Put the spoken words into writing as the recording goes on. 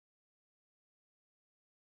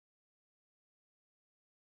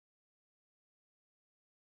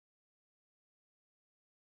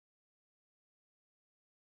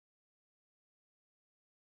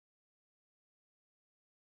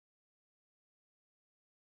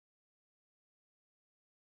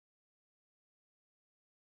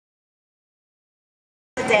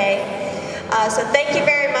today. So thank you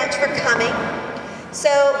very much for coming. So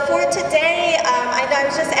for today, I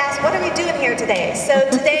was just asked, what are we doing here today? So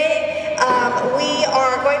today, we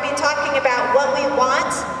are going to be talking about what we want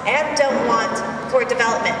and don't want for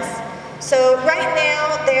developments. So right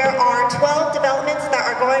now, there are 12 developments that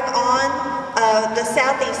are going on the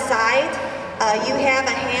southeast side. You have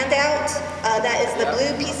a handout that is the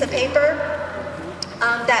blue piece of paper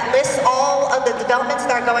that lists all of the developments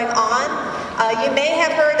that are going on. You may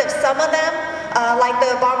have heard of some of them, like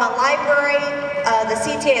the Obama Library, the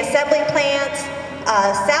CTA Assembly Plant,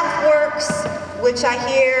 Southworks, which I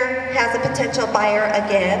hear has a potential buyer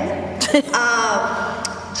again,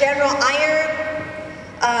 General Iron,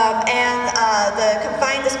 and the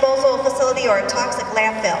Confined Disposal Facility or Toxic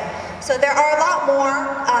Landfill. So there are a lot more.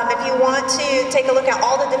 If you want to take a look at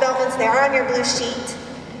all the developments, they are on your blue sheet.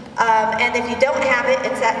 And if you don't have it,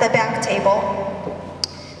 it's at the back table.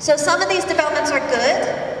 So some of these developments are good,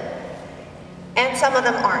 and some of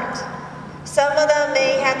them aren't. Some of them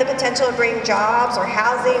may have the potential to bring jobs or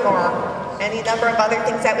housing or any number of other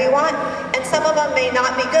things that we want, and some of them may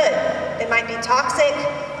not be good. They might be toxic,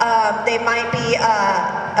 they might be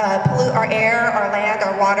pollute our air, our land,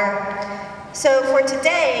 our water. So for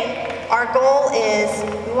today, our goal is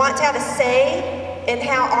we want to have a say in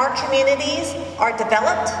how our communities are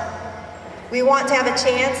developed. We want to have a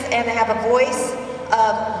chance and to have a voice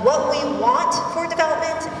of what we want for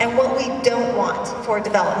development and what we don't want for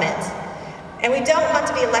development. And we don't want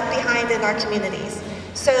to be left behind in our communities.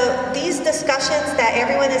 So these discussions that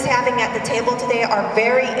everyone is having at the table today are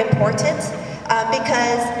very important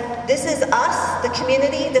because this is us, the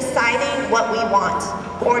community, deciding what we want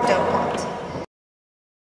or don't want.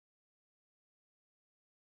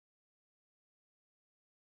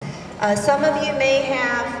 Some of you may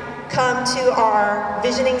have come to our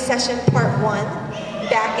visioning session part 1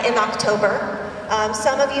 back in October.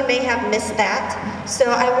 Some of you may have missed that. So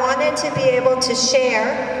I wanted to be able to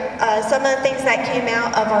share some of the things that came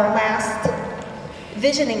out of our last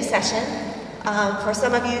visioning session. For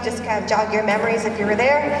some of you, just kind of jog your memories if you were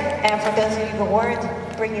there, and for those of you who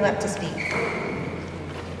weren't, bring you up to speed.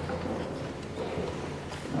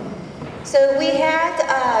 So we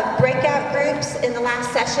had breakout groups in the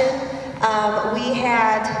last session. We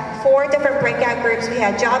had 4 different breakout groups. We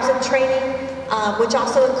had jobs and training, which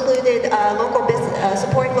also included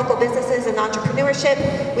supporting local businesses and entrepreneurship.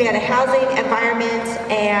 We had a housing, environment,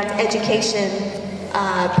 and education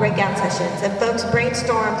breakout sessions. And folks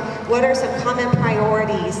brainstormed what are some common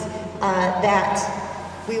priorities that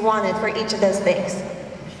we wanted for each of those things.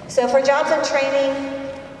 So for jobs and training,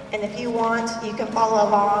 and if you want, you can follow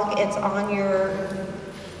along. It's on your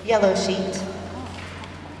yellow sheet.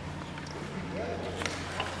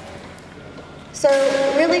 So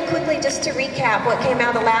really quickly, just to recap what came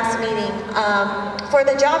out of the last meeting. For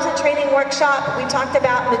the jobs and training workshop, we talked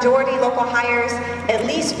about majority local hires. At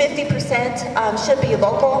least 50% should be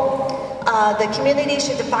local. The community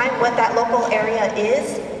should define what that local area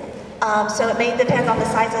is. So it may depend on the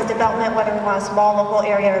size of the development, whether we want a small local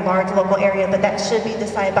area or a large local area, but that should be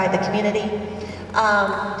decided by the community.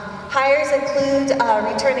 Hires include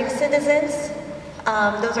returning citizens.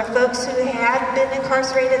 Those are folks who have been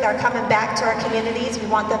incarcerated, are coming back to our communities. We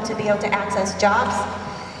want them to be able to access jobs.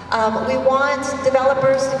 We want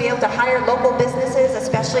developers to be able to hire local businesses,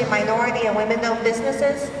 especially minority and women-owned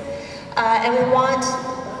businesses. And we want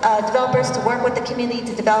developers to work with the community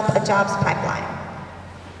to develop a jobs pipeline.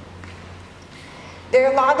 There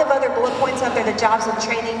are a lot of other bullet points under the jobs and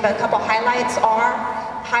training, but a couple highlights are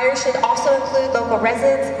hires should also include local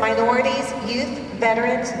residents, minorities, youth,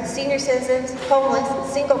 veterans, senior citizens,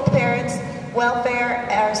 homeless, single parents, welfare,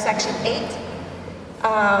 or Section 8.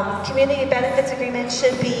 Community benefits agreements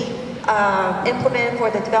should be implemented for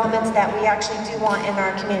the developments that we actually do want in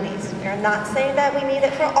our communities. We are not saying that we need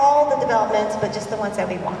it for all the developments, but just the ones that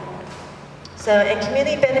we want. So, and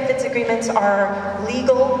community benefits agreements are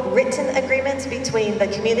legal written agreements between the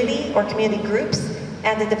community or community groups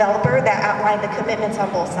and the developer that outline the commitments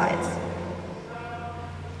on both sides.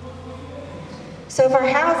 So for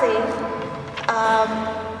housing,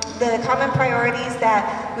 the common priorities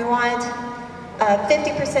that we want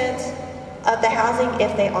 50% of the housing,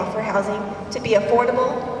 if they offer housing, to be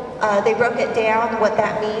affordable. They broke it down what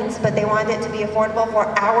that means, but they wanted it to be affordable for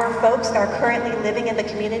our folks that are currently living in the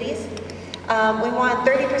communities. We want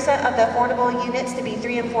 30% of the affordable units to be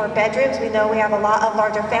 3 and 4 bedrooms. We know we have a lot of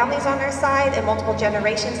larger families on our side and multiple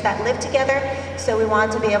generations that live together, so we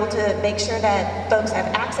want to be able to make sure that folks have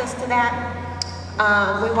access to that.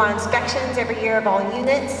 We want inspections every year of all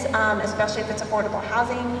units, especially if it's affordable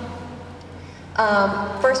housing.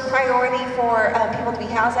 First priority for people to be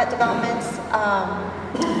housed at developments,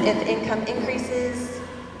 if income increases,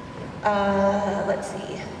 let's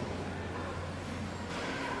see.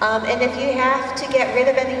 And if you have to get rid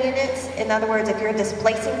of any units, in other words, if you're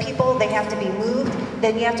displacing people, they have to be moved,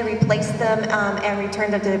 then you have to replace them and return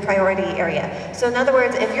them to the priority area. So in other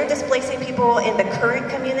words, if you're displacing people in the current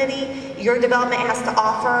community, your development has to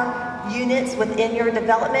offer units within your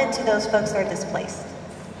development to those folks that are displaced.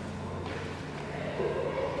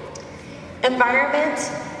 Environment,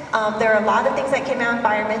 there are a lot of things that came out of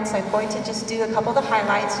environment, so I'm going to just do a couple of the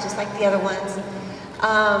highlights, just like the other ones.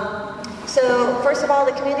 So first of all,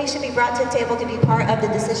 the community should be brought to the table to be part of the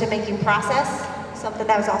decision-making process, something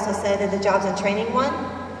that was also said in the jobs and training one.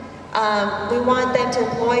 We want them to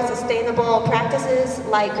employ sustainable practices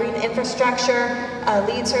like green infrastructure,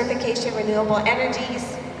 LEED certification, renewable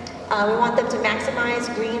energies. We want them to maximize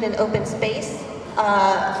green and open space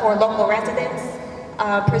for local residents,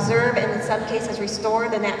 preserve and in some cases restore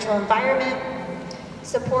the natural environment,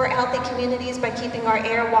 support healthy communities by keeping our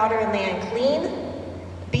air, water, and land clean,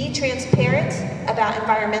 be transparent about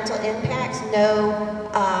environmental impacts, no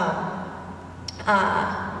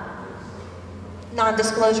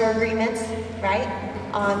non-disclosure agreements, right,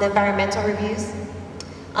 on the environmental reviews,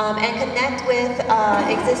 and connect with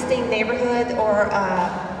existing neighborhood or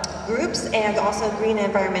groups and also green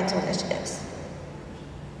environmental initiatives.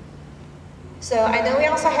 So I know we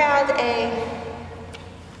also had a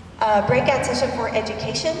breakout session for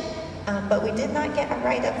education, but we did not get a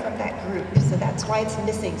write-up from that group, so that's why it's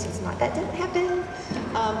missing. So it's not that didn't happen,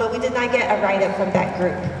 but we did not get a write-up from that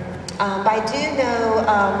group. But I do know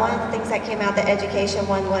one of the things that came out the education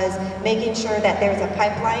one was making sure that there's a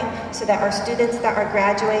pipeline so that our students that are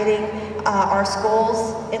graduating our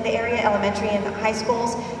schools in the area, elementary and high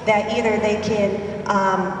schools, that either they can,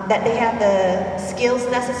 that they have the skills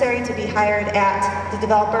necessary to be hired at the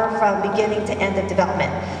developer from beginning to end of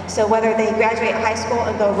development. So whether they graduate high school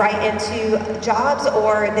and go right into jobs,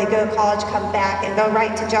 or they go to college, come back and go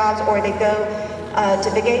right to jobs, or they go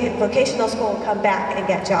to vocational school and come back and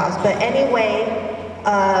get jobs. But anyway,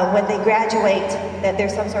 when they graduate, that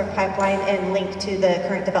there's some sort of pipeline and link to the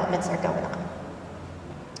current developments that are going on.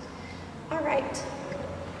 All right.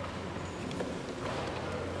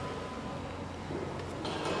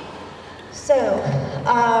 So,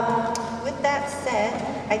 with that said,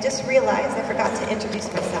 I just realized I forgot to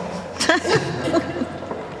introduce myself.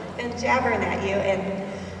 And jabbering at you, and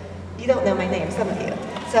you don't know my name, some of you.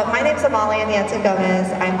 So my name is Amalia Nieto Gomez.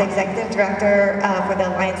 I'm the Executive Director for the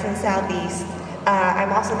Alliance in Southeast.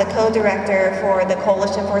 I'm also the co-director for the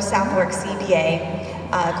Coalition for Southworks CBA.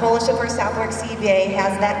 Coalition for Southworks CBA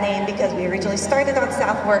has that name because we originally started on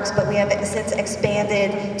Southworks, but we have since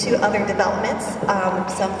expanded to other developments,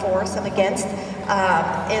 some for, some against,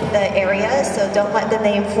 in the area. So don't let the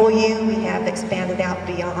name fool you. We have expanded out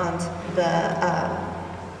beyond the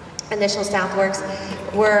initial Southworks.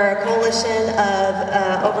 We're a coalition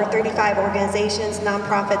of over 35 organizations,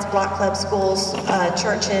 nonprofits, block clubs, schools,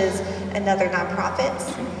 churches, and other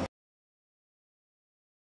nonprofits.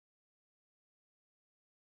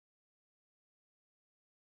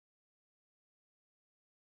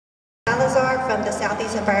 From the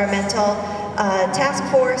Southeast Environmental Task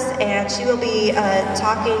Force, and she will be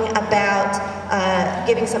talking about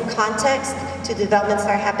giving some context to developments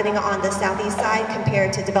that are happening on the Southeast side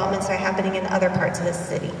compared to developments that are happening in other parts of the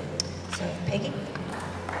city. So, Peggy?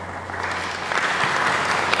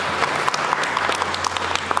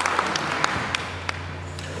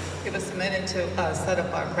 Give us a minute to set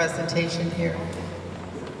up our presentation here.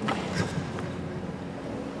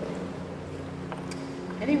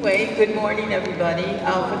 Anyway, good morning, everybody.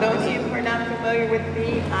 For those of you who are not familiar with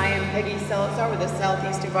me, I am Peggy Salazar with the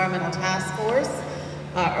Southeast Environmental Task Force.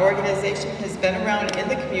 Our organization has been around in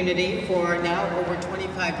the community for now over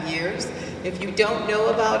 25 years. If you don't know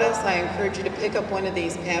about us, I encourage you to pick up one of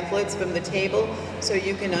these pamphlets from the table so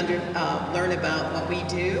you can learn about what we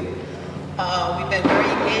do. We've been very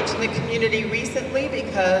engaged in the community recently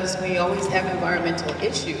because we always have environmental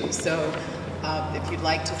issues. So if you'd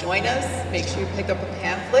like to join us, make sure you pick up a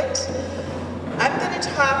pamphlet. I'm going to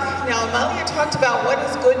talk, now Amalia talked about what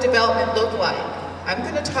does good development look like. I'm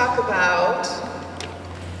going to talk about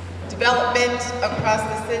development across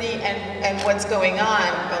the city and what's going on.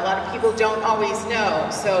 A lot of people don't always know.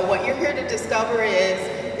 So what you're here to discover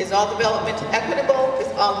is all development equitable? Is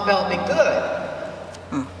all development good?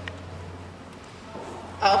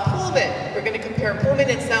 Pullman, we're going to compare Pullman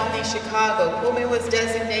in Southeast Chicago. Pullman was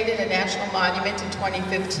designated a national monument in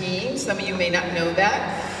 2015. Some of you may not know that.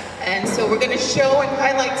 And so we're going to show and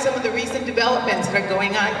highlight some of the recent developments that are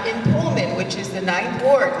going on in Pullman, which is the 9th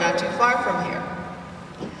ward, not too far from here.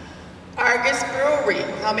 Argus Brewery.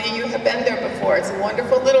 How many of you have been there before? It's a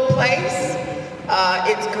wonderful little place.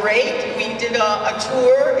 It's great. We did a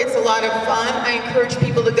tour. It's a lot of fun. I encourage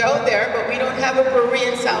people to go there, but we don't have a brewery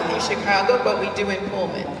in Southeast Chicago, but we do in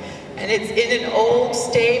Pullman. And it's in an old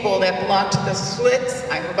stable that belonged to the Schlitz,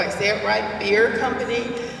 I hope I say it right, beer company.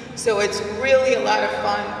 So it's really a lot of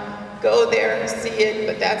fun. Go there, see it,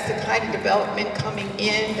 but that's the kind of development coming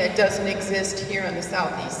in that doesn't exist here on the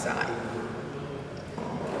southeast side.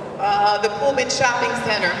 The Pullman Shopping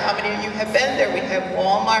Center, how many of you have been there? We have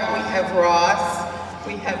Walmart, we have Ross,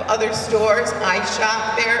 we have other stores. I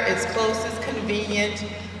shop there, it's close, it's convenient,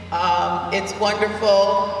 it's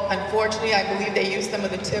wonderful. Unfortunately, I believe they use some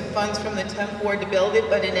of the TIF funds from the TIF board to build it,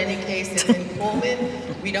 but in any case, it's in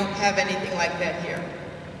Pullman. We don't have anything like that here.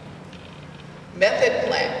 Method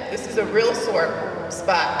Plant, this is a real sore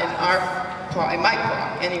spot in my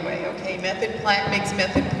park anyway, okay? Method Plant makes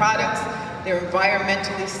method products. They're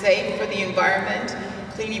environmentally safe for the environment,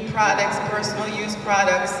 cleaning products, personal use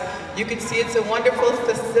products. You can see it's a wonderful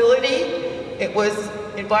facility. It was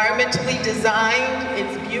environmentally designed.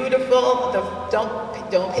 It's beautiful.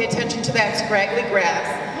 Don't pay attention to that scraggly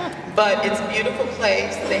grass, but it's a beautiful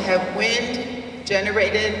place. They have wind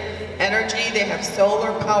generated energy. They have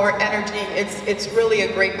solar power energy. It's really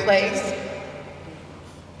a great place.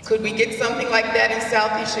 Could we get something like that in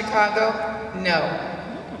Southeast Chicago? No.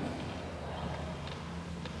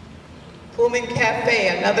 Pullman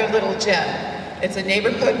Cafe, another little gem. It's a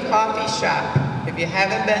neighborhood coffee shop. If you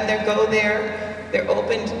haven't been there, go there. They're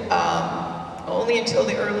opened only until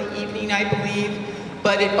the early evening, I believe.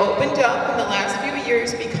 But it opened up in the last few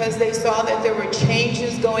years because they saw that there were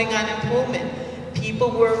changes going on in Pullman.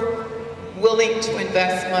 People were willing to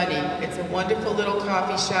invest money. It's a wonderful little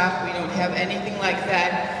coffee shop. We don't have anything like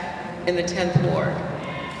that in the 10th Ward.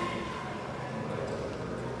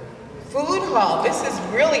 Food hall, this is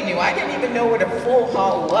really new. I didn't even know what a food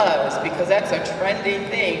hall was because that's a trendy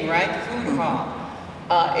thing, right? Food hall.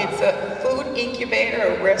 It's a food incubator,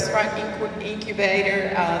 a restaurant incubator.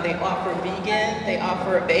 They offer vegan, they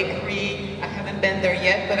offer a bakery. I haven't been there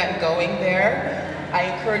yet, but I'm going there. I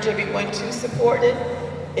encourage everyone to support it.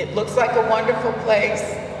 It looks like a wonderful place.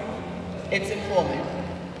 It's in Pullman.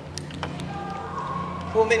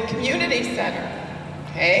 Pullman Community Center,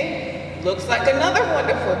 okay? Looks like another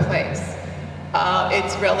wonderful place.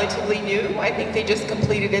 It's relatively new. I think they just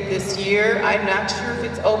completed it this year. I'm not sure if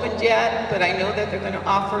it's opened yet, but I know that they're going to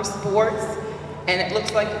offer sports, and it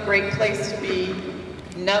looks like a great place to be.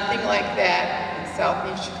 Nothing like that in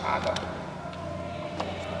Southeast Chicago.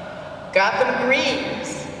 Gotham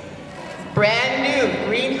Greens, brand new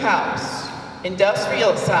greenhouse,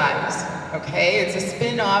 industrial size, okay? It's a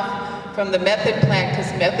spin-off from the Method Plant,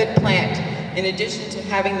 because Method Plant, in addition to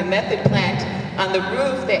having the Method Plant on the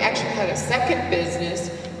roof, they actually had a second business,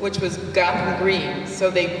 which was Gotham Greens. So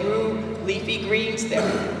they grew leafy greens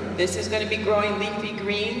there. This is going to be growing leafy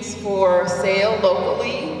greens for sale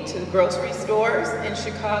locally to the grocery stores in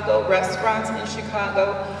Chicago, restaurants in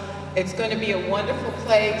Chicago. It's going to be a wonderful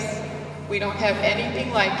place. We don't have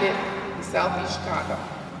anything like it in Southeast Chicago.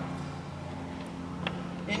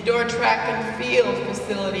 Indoor track and field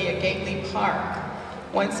facility at Gately Park.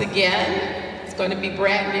 Once again, it's going to be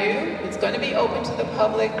brand new. It's going to be open to the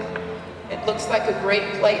public. It looks like a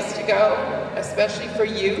great place to go, especially for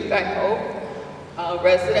youth, I hope.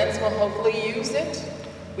 Residents will hopefully use it.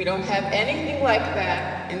 We don't have anything like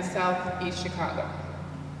that in Southeast Chicago.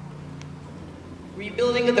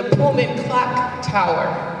 Rebuilding of the Pullman Clock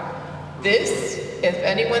Tower. This, if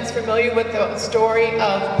anyone's familiar with the story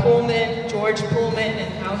of Pullman, George Pullman,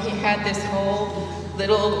 and how he had this whole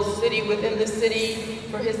little city within the city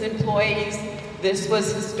for his employees, this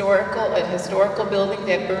was a historical building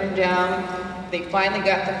that burned down. They finally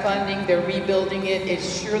got the funding, they're rebuilding it.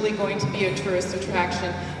 It's surely going to be a tourist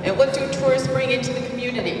attraction. And what do tourists bring into the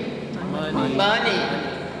community? Money. Money.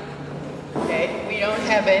 Okay, we don't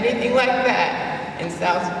have anything like that in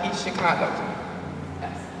Southeast Chicago.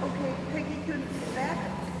 Okay, Peggy, could back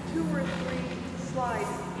 2 or 3 slides,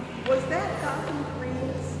 was that Gotham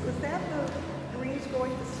Greens, was that the Greens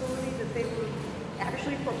growing facility that they were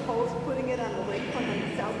actually proposed putting it on the lakefront on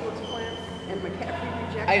the Southwoods plant and McCaffrey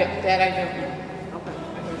rejected? I don't know. Okay.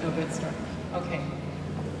 I don't know that story. Okay.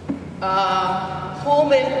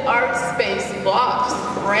 Pullman Art Space Lofts,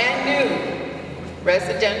 brand new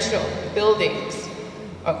residential buildings,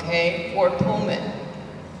 okay, for Pullman.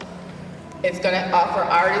 It's going to offer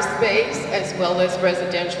artist space as well as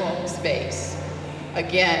residential space.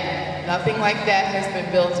 Again, nothing like that has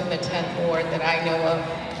been built in the 10th Ward that I know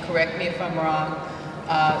of. Correct me if I'm wrong.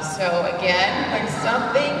 So again,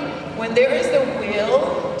 when there is the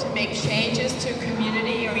will to make make changes to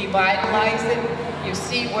community or revitalize it, you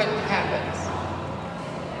see what happens.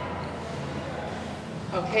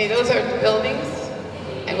 Okay, those are the buildings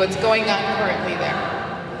and what's going on currently there.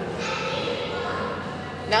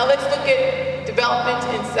 Now let's look at development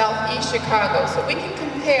in Southeast Chicago so we can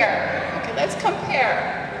compare. Okay, let's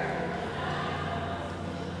compare.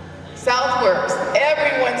 Southworks,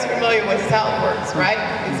 everyone's familiar with Southworks, right?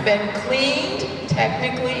 It's been cleaned,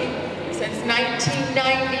 technically, since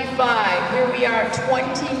 1995. Here we are,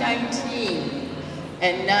 2019,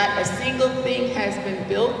 and not a single thing has been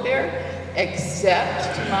built there,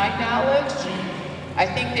 except, to my knowledge, I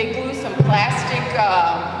think they glued some plastic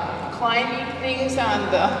climbing things on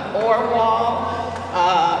the ore wall,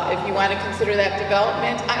 if you want to consider that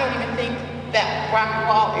development. I don't even think that rock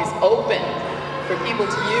wall is open for people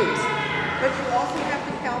to use. But you also have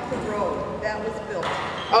to count the road that was built.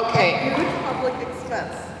 Okay. A huge public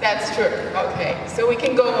expense. That's true. Okay. So we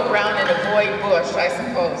can go around and avoid Bush, I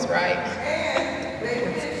suppose, right? And they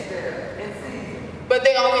pitched there and see. But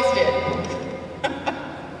they always did.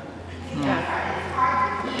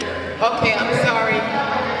 Okay, I'm sorry.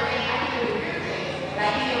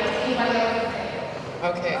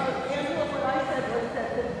 Okay. Angela, what I said was that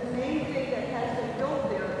the main thing that has been built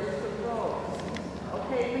there is the roads.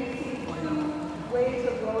 Okay, we see two ways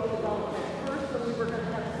of road development. First, when we were going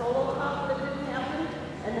to have solo hop, that didn't happen,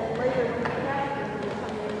 and then later we had it when we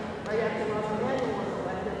come in right after Ross Emanuel was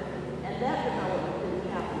elected, and that development didn't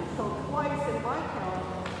happen. So twice in my count,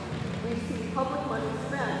 we see public money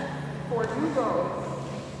spent for new roads,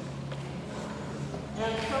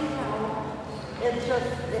 and somehow it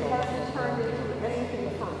hasn't turned into anything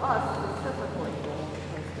for us specifically.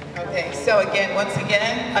 Okay, so again, once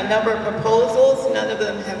again, a number of proposals, none of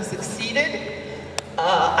them have succeeded.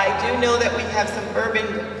 I do know that we have some urban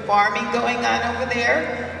farming going on over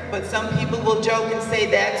there, but some people will joke and say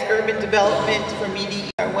that's urban development for me to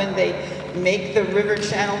eat. When they make the river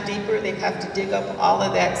channel deeper, they have to dig up all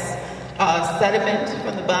of that sediment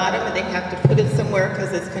from the bottom, and they have to put it somewhere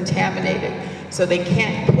because it's contaminated. So they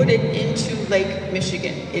can't put it into Lake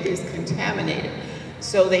Michigan. It is contaminated.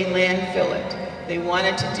 So they landfill it. They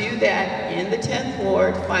wanted to do that in the 10th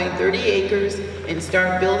Ward, find 30 acres, and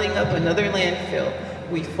start building up another landfill.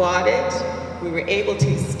 We fought it. We were able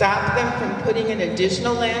to stop them from putting an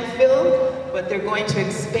additional landfill, but they're going to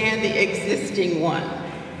expand the existing one.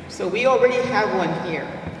 So we already have one here.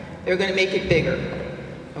 They're going to make it bigger.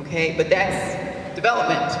 Okay, but that's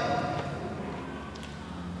development.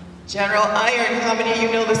 General Iron, how many of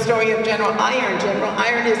you know the story of General Iron? General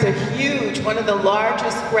Iron is a huge, one of the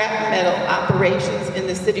largest scrap metal operations in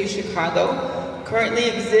the city of Chicago. Currently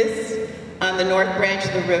exists on the North Branch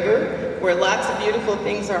of the river, where lots of beautiful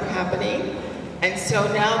things are happening. And so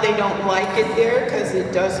now they don't like it there because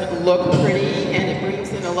it doesn't look pretty and it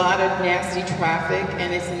brings in a lot of nasty traffic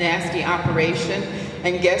and it's a nasty operation.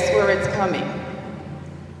 And guess where it's coming?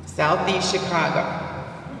 Southeast Chicago.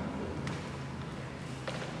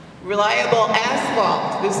 Reliable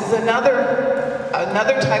asphalt. This is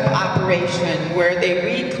another type of operation where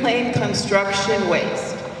they reclaim construction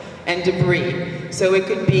waste and debris. So it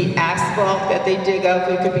could be asphalt that they dig up,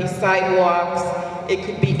 it could be sidewalks, it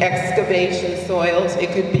could be excavation soils,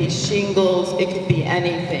 it could be shingles, it could be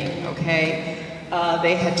anything, okay?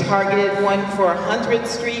 They had targeted one for 100th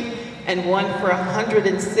Street and one for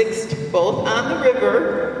 106th, both on the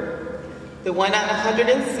river. The one on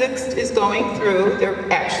 106th is going through.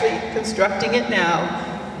 They're actually constructing it now.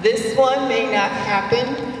 This one may not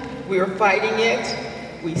happen. We were fighting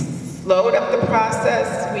it. We slowed up the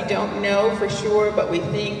process. We don't know for sure, but we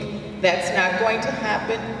think that's not going to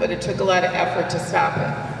happen, but it took a lot of effort to stop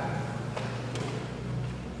it.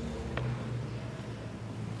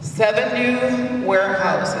 7 new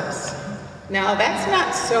warehouses. Now that's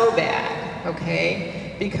not so bad,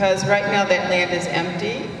 okay? Because right now that land is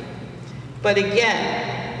empty. But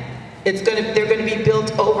again, they're going to be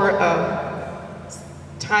built over a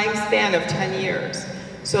time span of 10 years.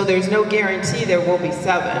 So there's no guarantee there will be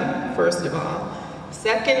 7, first of all.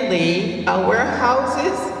 Secondly,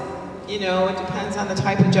 warehouses, you know, it depends on the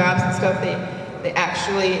type of jobs and stuff they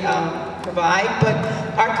actually provide. But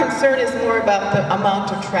our concern is more about the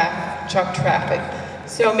amount of truck traffic.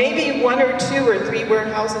 So maybe 1 or 2 or 3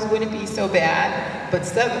 warehouses wouldn't be so bad, but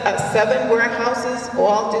 7 warehouses,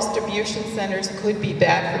 all distribution centers could be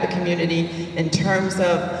bad for the community in terms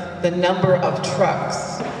of the number of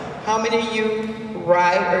trucks. How many of you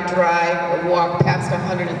ride or drive or walk past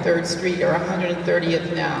 103rd Street or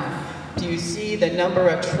 130th now? Do you see the number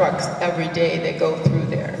of trucks every day that go through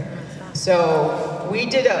there? So we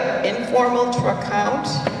did an informal truck count,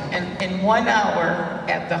 and in 1 hour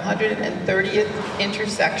at the 130th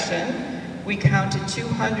intersection, we counted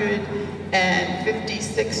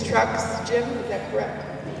 256 trucks. Jim, is that correct?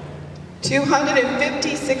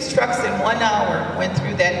 256 trucks in 1 hour went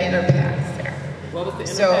through that interpass there. What was the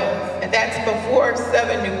interpass? So, and that's before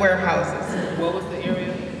 7 new warehouses. What was the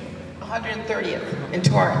area? 130th in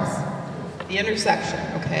Torrance, the intersection,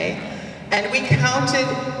 okay? And we counted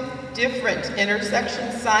different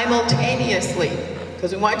intersections simultaneously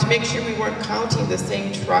because we wanted to make sure we weren't counting the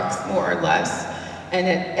same trucks more or less. And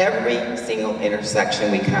at every single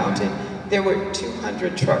intersection we counted, there were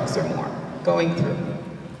 200 trucks or more going through.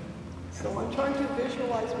 So I'm trying to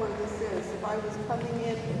visualize where this is. If I was coming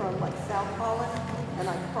in from like South Holland and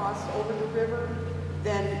I crossed over the river,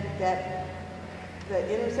 then the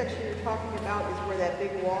intersection you're talking about is where that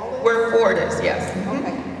big wall is? Where Ford is, yes.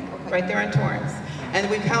 Okay. Right there on Torrance. And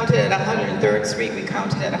we counted at 103rd Street, we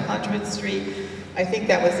counted at 100th Street. I think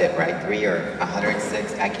that was it, right? 3 or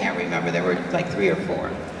 106, I can't remember. There were like 3 or 4.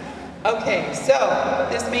 Okay, so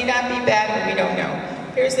this may not be bad, but we don't know.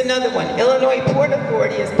 Here's another one. Illinois Port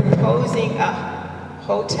Authority is proposing a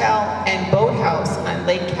hotel and boathouse on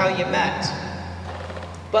Lake Calumet.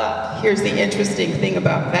 But here's the interesting thing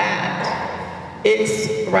about that. It's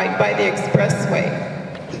right by the expressway.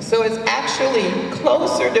 So it's actually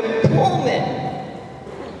closer to Pullman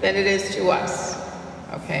than it is to us,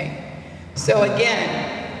 okay? So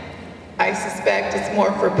again, I suspect it's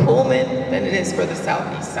more for Pullman than it is for the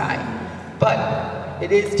southeast side. But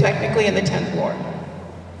it is technically in the 10th ward.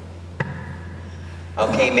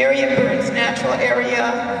 Okay, Marion Burns Natural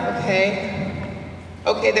Area, okay.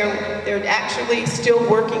 Okay, they're actually still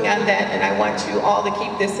working on that, and I want you all to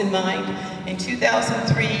keep this in mind. In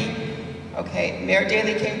 2003, okay, Mayor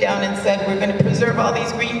Daley came down and said, we're going to preserve all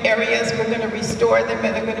these green areas, we're going to restore them,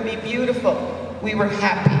 and they're going to be beautiful. We were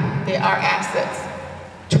happy. They are assets.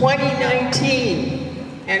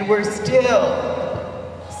 2019, and we're still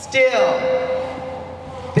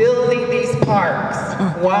building these parks.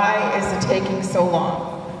 Why is it taking so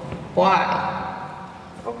long? Why?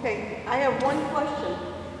 Okay, I have one question.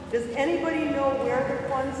 Does anybody know where the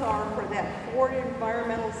funds are for that Ford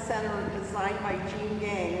Environmental Center designed by Gene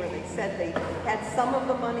Gang, where they said they had some of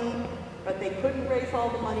the money, but they couldn't raise all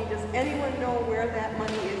the money? Does anyone know where that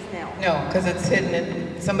money is now? No, because it's hidden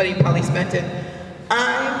and somebody probably spent it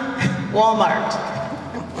on Walmart.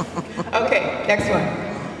 Okay, next one.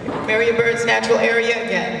 Marion Burns Natural Area,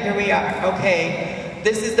 again, here we are. Okay.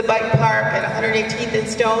 This is the bike park at 118th and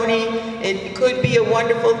Stony. It could be a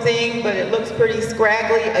wonderful thing, but it looks pretty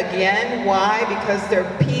scraggly again. Why? Because they're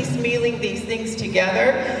piecemealing these things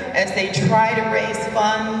together as they try to raise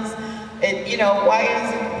funds. And you know, why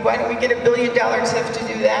don't we get $1 billion TIF to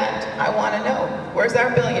do that? I want to know. Where's our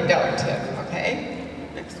 $1 billion TIF? Okay.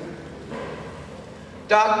 Next one.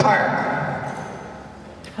 Dog park.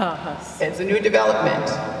 It's a new development.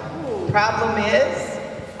 Problem is,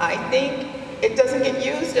 I think it doesn't get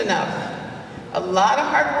used enough. A lot of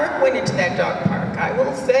hard work went into that dog park, I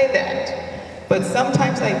will say that. But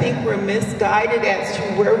sometimes I think we're misguided as to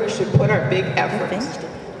where we should put our big efforts.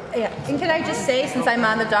 Yeah, and can I just say, since I'm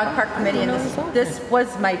on the dog park committee, and this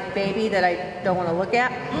was my baby that I don't want to look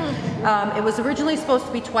at. It was originally supposed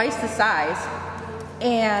to be twice the size,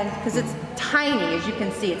 and because it's tiny, as you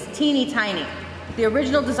can see, it's teeny tiny. The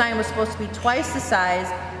original design was supposed to be twice the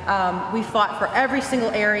size. We fought for every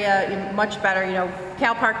single area, much better. You know,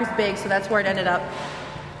 Cal Park is big, so that's where it ended up.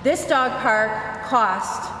 This dog park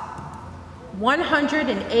cost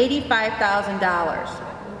 $185,000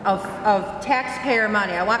 of taxpayer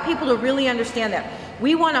money. I want people to really understand that.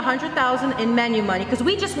 We won $100,000 in menu money because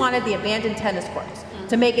we just wanted the abandoned tennis courts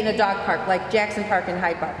to make it a dog park like Jackson Park and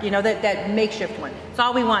Hyde Park. You know, that makeshift one. That's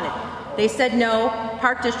all we wanted. They said no.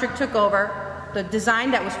 Park District took over. The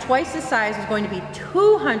design that was twice the size was going to be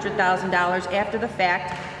 $200,000 after the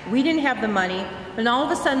fact. We didn't have the money, and all of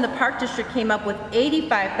a sudden the Park District came up with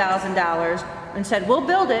 $85,000 and said, we'll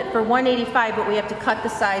build it for $185,000, but we have to cut the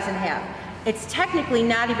size in half. It's technically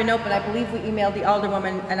not even open. I believe we emailed the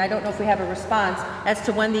Alderwoman, and I don't know if we have a response as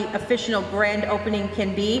to when the official grand opening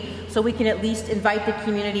can be, so we can at least invite the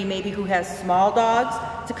community maybe who has small dogs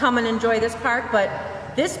to come and enjoy this park. But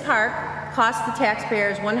this park cost the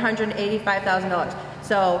taxpayers $185,000.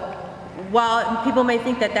 So while people may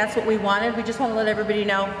think that that's what we wanted, we just want to let everybody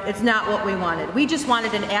know it's not what we wanted. We just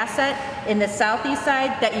wanted an asset in the southeast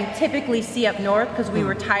side that you typically see up north because we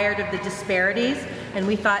were tired of the disparities, and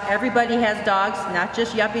we thought everybody has dogs, not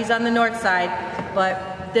just yuppies on the north side, but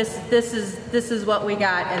this is what we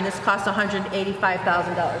got, and this cost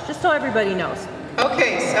 $185,000, just so everybody knows.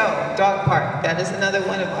 Okay, so dog park, that is another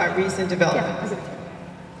one of our recent developments. Yeah.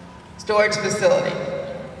 Storage facility.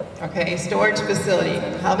 Okay, storage facility.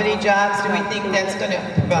 How many jobs do we think that's going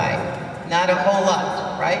to provide? Not a whole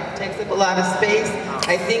lot, right? Takes up a lot of space.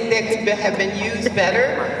 I think that could have been used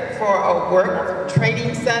better for a work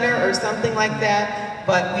training center or something like that,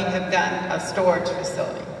 but we have gotten a storage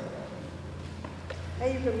facility.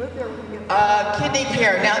 Hey, you can live there when you get Kidney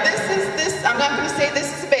care. Now this, I'm not going to say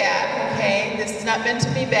this is bad, okay? This is not meant to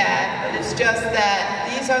be bad, but it's just that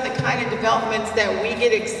these are the kind of developments that we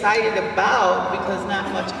get excited about because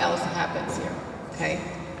not much else happens here, okay?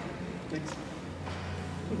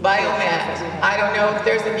 Biomass. I don't know if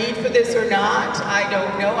there's a need for this or not. I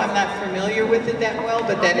don't know. I'm not familiar with it that well,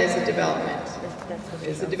 but that is a development. It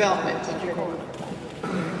is a development.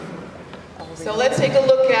 So let's take a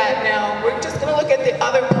look at, now we're just going to look at the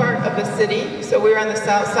other part of the city. So we're on the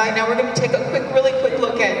south side. Now we're going to take a really quick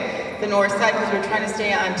look at the north side because we're trying to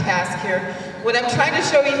stay on task here. What I'm trying to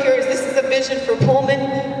show you here is this is a vision for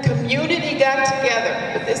Pullman. Community got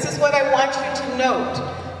together. But this is what I want you to note.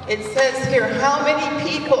 It says here, how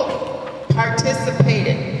many people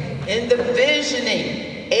participated in the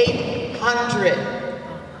visioning? 800.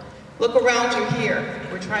 Look around you here.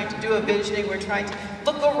 We're trying to do a visioning. We're trying to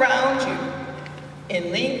look around you.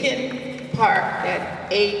 In Lincoln Park, at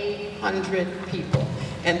 800 people.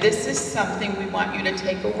 And this is something we want you to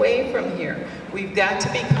take away from here. We've got to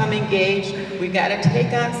become engaged. We've got to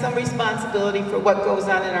take on some responsibility for what goes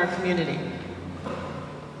on in our community.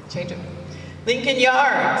 Change it. Lincoln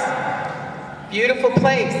Yards, beautiful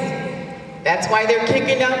place. That's why they're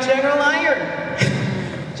kicking out General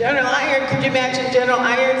Iron. General Iron, could you imagine General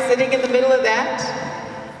Iron sitting in the middle of that?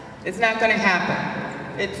 It's not going to happen.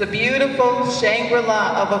 It's a beautiful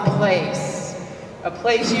Shangri-La of a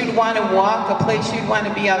place you'd want to walk, a place you'd want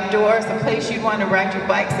to be outdoors, a place you'd want to ride your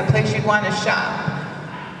bikes, a place you'd want to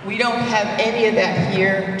shop. We don't have any of that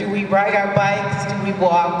here. Do we ride our bikes? Do we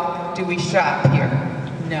walk? Do we shop here?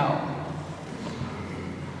 No.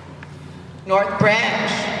 North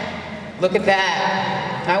Branch, look at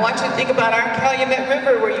that. I want you to think about our Calumet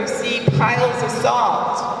River where you see piles of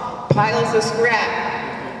salt, piles of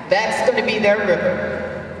scrap. That's going to be their river.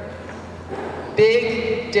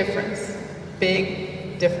 Big difference,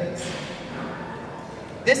 big difference.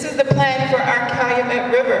 This is the plan for our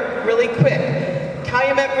Calumet River, really quick.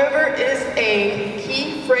 Calumet River is a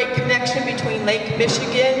key freight connection between Lake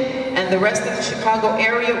Michigan and the rest of the Chicago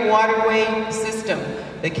area waterway system.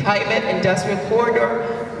 The Calumet Industrial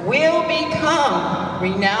Corridor will become a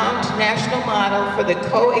renowned national model for the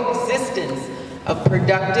coexistence of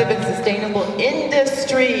productive and sustainable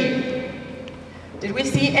industry. Did we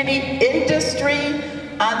see any industry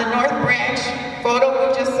on the North Branch photo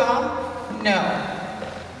we just saw? No.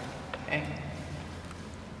 Okay.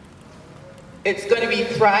 It's going to be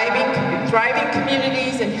thriving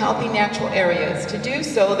communities and healthy natural areas. To do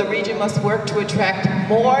so, the region must work to attract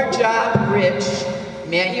more job-rich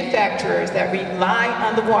manufacturers that rely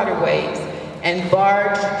on the waterways and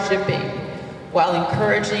barge shipping, while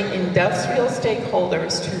encouraging industrial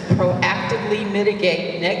stakeholders to proactively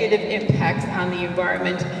mitigate negative impacts on the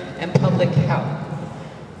environment and public health.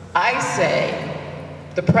 I say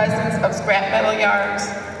the presence of scrap metal yards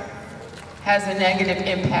has a negative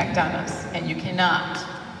impact on us, and you cannot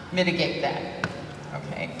mitigate that,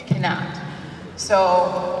 okay? You cannot.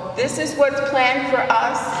 So this is what's planned for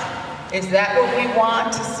us. Is that what we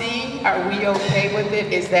want to see? Are we okay with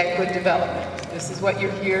it? Is that good development? This is what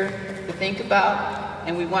you're here to think about,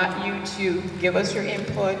 and we want you to give us your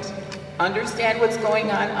input, understand what's going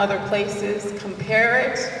on other places, compare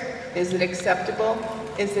it. Is it acceptable?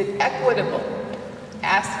 Is it equitable?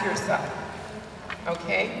 Ask yourself.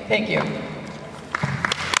 Okay? Thank you.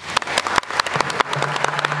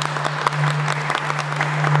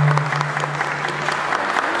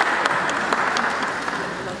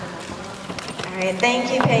 All right,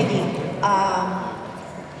 thank you, Peggy.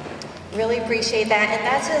 Really appreciate that. And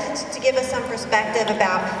that's just to give us some perspective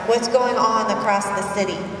about what's going on across the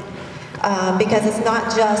city. Because it's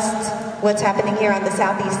not just what's happening here on the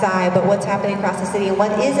southeast side, but what's happening across the city. And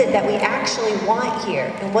what is it that we actually want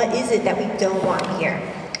here? And what is it that we don't want here?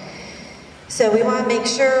 So we want to make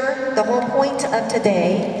sure, the whole point of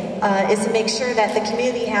today is to make sure that the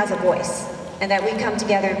community has a voice. And that we come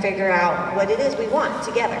together and figure out what it is we want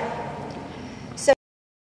together.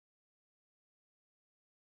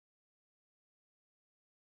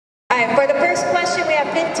 For the first question, we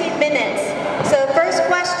have 15 minutes. So first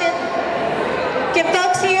question, can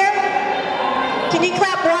folks hear? Can you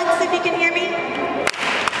clap once if you can hear me?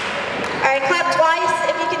 All right, clap twice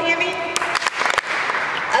if you can hear me.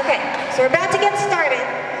 Okay, so we're about to get started.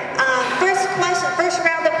 First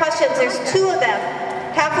round of questions, there's two of them.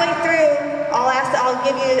 Halfway through, I'll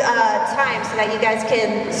give you time so that you guys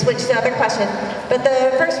can switch to other questions. But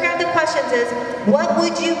the first round of questions is, what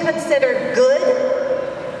would you consider good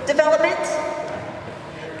development?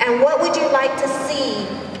 And what would you like to see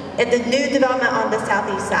in the new development on the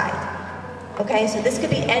southeast side? Okay, so this could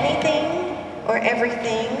be anything or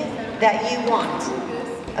everything that you want.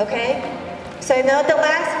 Okay? So I know at the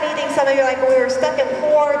last meeting, some of you are like, we were stuck in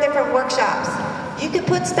 4 different workshops. You could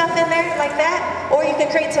put stuff in there like that, or you could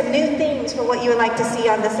create some new things for what you would like to see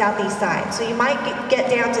on the southeast side. So you might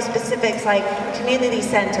get down to specifics like community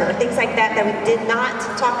center, or things like that that we did not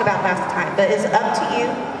talk about last time, but it's up to you.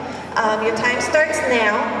 Your time starts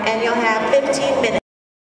now, and you'll have 15 minutes.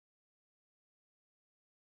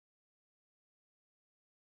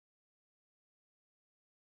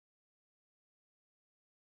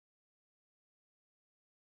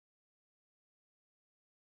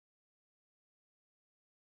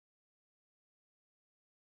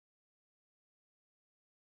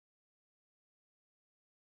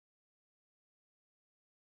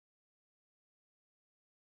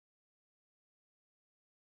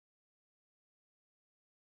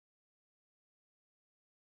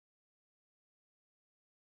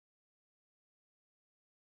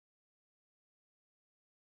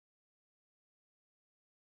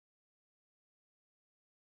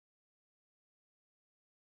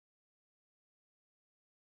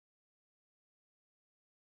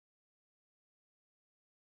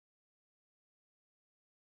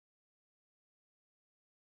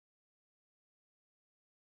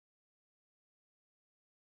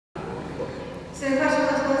 So the question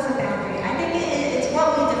was, what is a boundary? I think it's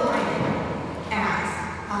what we define it as.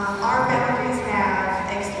 Our boundaries have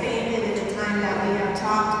expanded in the time that we have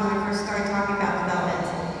talked when we first started talking about development.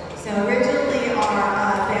 So originally our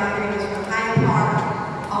boundary was from Hyde Park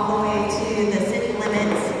all the way to the city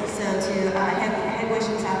limits, so to Headwish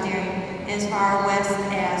and South Darien, as far west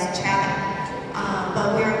as Chatham.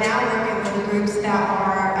 But we are now working with the groups that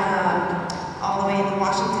are all the way to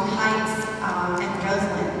Washington Heights and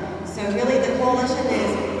Roseland. So really the coalition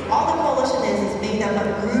is made up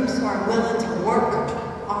of groups who are willing to work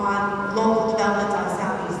on local development on the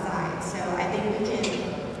southeast side. So I think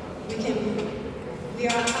we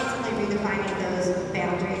are constantly redefining those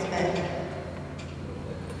boundaries, but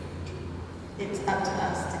it's up to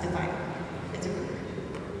us to define them. It's a group.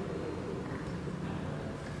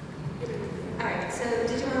 All right, so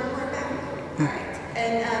did you want to report back? All right,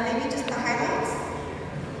 and maybe just the highlights?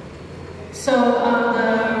 So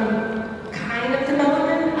the kind of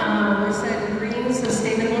development, we said green,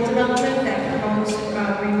 sustainable development that promotes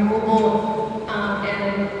renewable,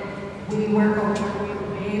 and we work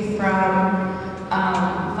away from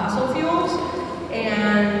fossil fuels,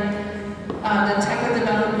 and the type of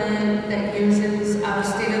development that uses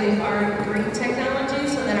state-of-the-art green technology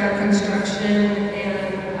so that our construction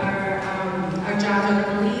and our jobs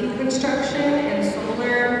are lead construction and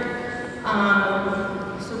solar.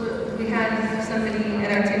 So we had somebody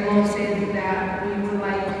at our table say that we would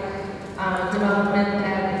like development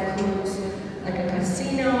that includes like a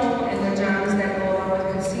casino and the jobs that go along with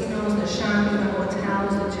casinos, the shopping, the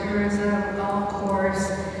hotels, the tourism, golf course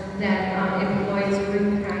that employs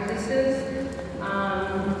green practices,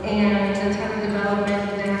 and the type of development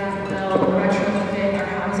that will retrofit our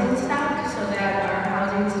housing stock so that our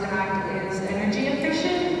housing stock is energy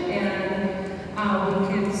efficient and we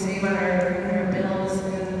can save on our bills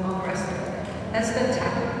and all the rest of it. That's the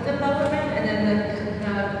type of development, and then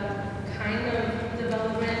the kind of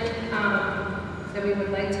development that we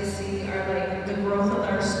would like to see are like the growth of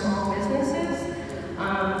our small businesses,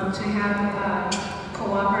 to have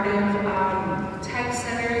cooperative tech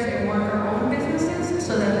centers and worker-owned businesses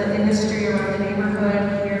so that the industry around the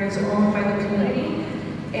neighborhood here is owned by the community,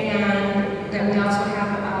 and that we also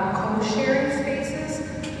have co-sharing spaces,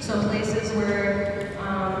 so places where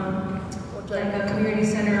like a community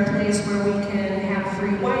center, a place where we can have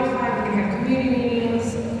free Wi-Fi, we can have community meetings,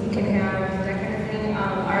 we can have that kind of thing.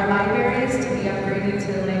 Our libraries to be upgraded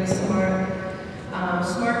to like smart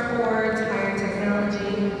boards, higher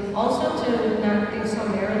technology. Also to not think so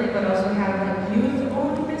narrowly, but also have like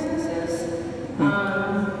youth-owned businesses,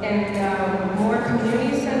 and more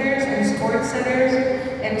community centers and sports centers,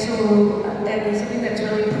 and something that's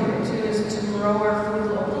really important too is to grow our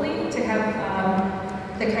food locally, to have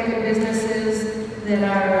the kind of businesses that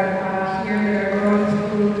are here that are growing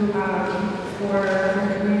food for the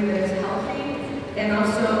community that is healthy, and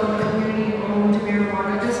also community-owned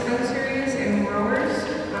marijuana dispensaries and growers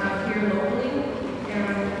here locally,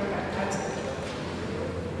 and that's it.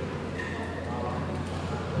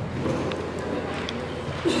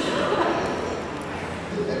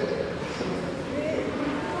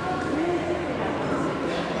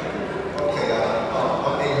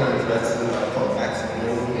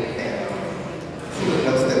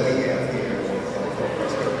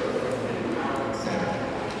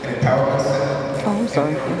 empowerment center. Oh, I'm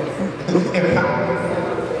sorry. Empowerment.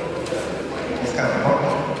 It's kind of hard.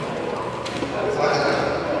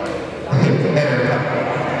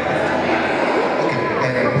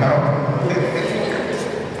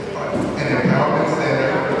 An empowerment center,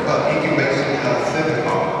 incubation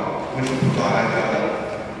seminar, which will provide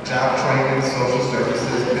job training, social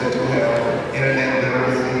services, mental health, internet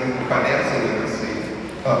literacy, financial literacy,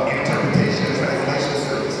 interpretation and translation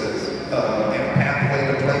services, and pathway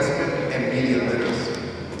to placement and media literacy.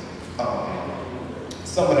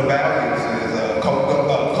 Some of the values is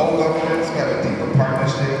co-governance, have a deeper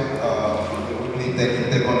partnership. We believe that if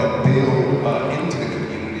they're going to build into the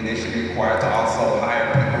community, they should be required to also hire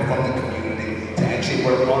people from the community to actually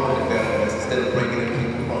work on the developments instead of bringing in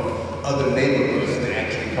people from other neighborhoods to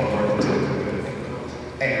actually come work into the community.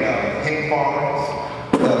 And hemp farms,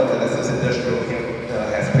 that's this industrial hemp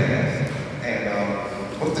has passed. And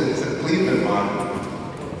what's the Cleveland model?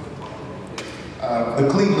 The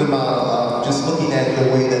Cleveland model, just looking at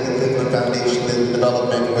the way that the Cleveland Foundation did the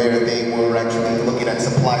development, where they were actually looking at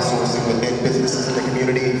supply sourcing within businesses in the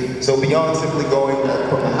community. So beyond simply going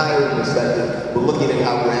from a hiring perspective, we're looking at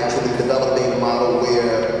how we're actually developing a model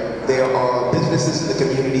where there are businesses in the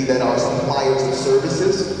community that are suppliers of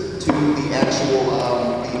services to the actual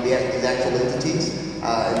entities,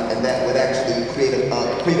 and that would actually create a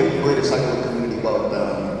greater cycle of community wealth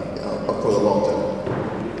for the long term.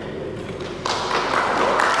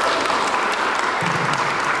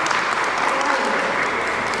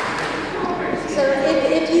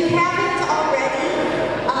 If you haven't already,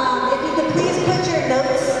 if you could please put your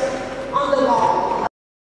notes on the wall.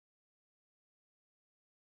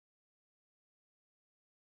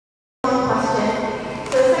 Question.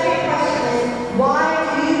 So the second question is, why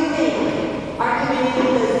do you think our community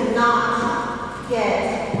does not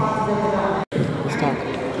get positive development? Let's talk.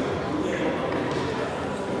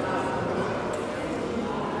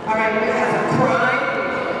 All right, we have crime.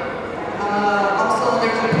 Also,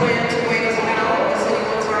 there's a plan to wait us out. The city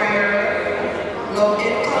wants our area. Low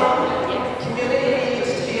income. Community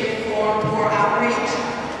needs to be informed, more outreach.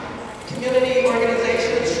 Community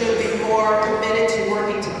organizations should be more committed to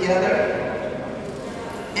working together.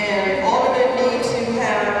 And Aldermen need to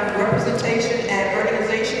have representation at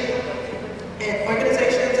organizations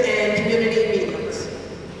and community meetings.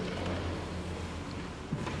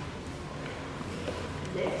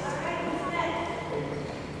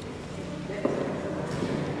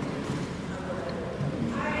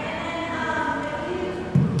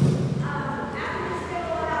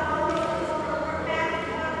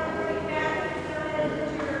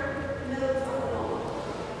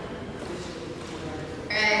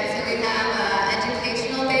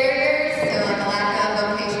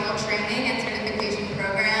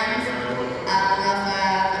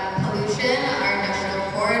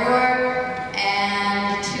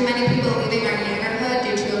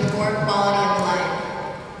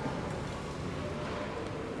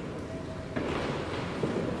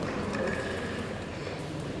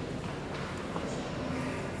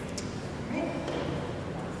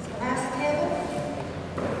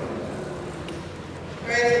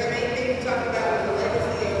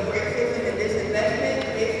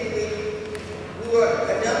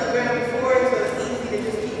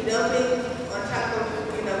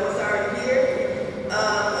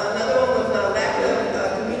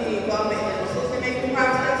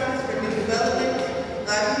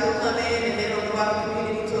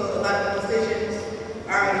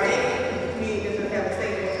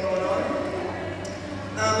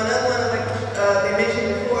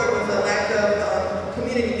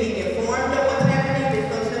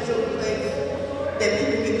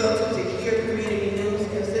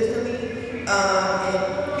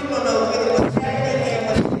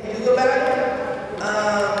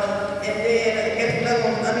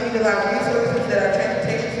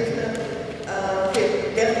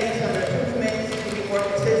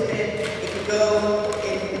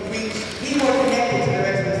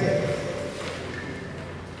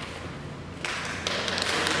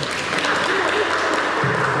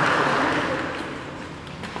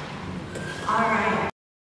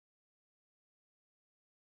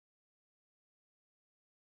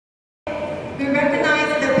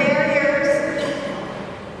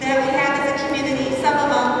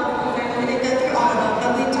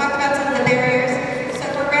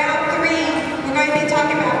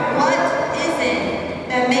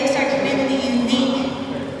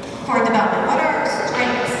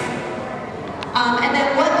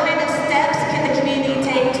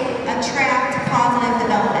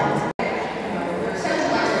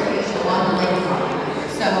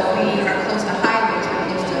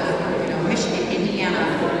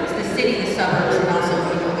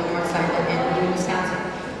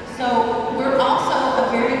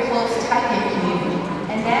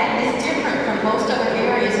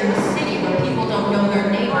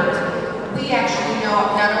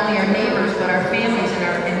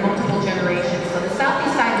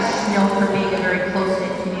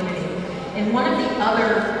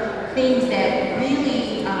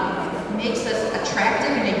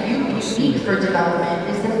 for development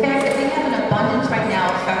is the fact that we have an abundance right now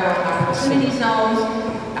of federal opportunity zones.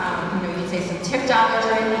 You'd say some TIF dollars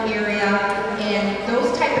are in the area, and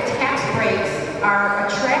those type of tax breaks are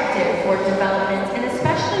attractive for developments, and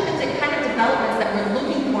especially the kind of developments that we're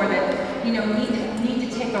looking for that need to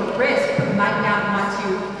take a risk, but might not want to,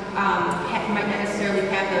 might not necessarily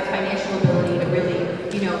have the financial ability to really,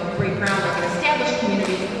 break ground like an established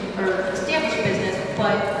community or established business,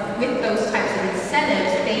 but with those types of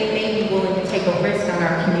incentives, they may be willing to take a risk on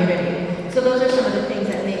our community. So those are some of the things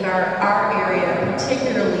that make our area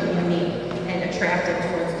particularly unique and attractive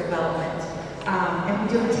towards development. And we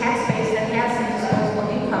do have a tax base that has some disposable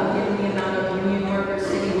income given the amount of union workers,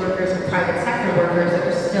 city workers, and private sector workers that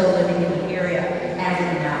are still living in the area as of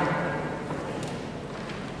now.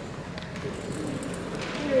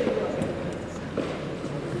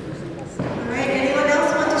 All right, anyone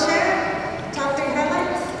else want to share? Top 3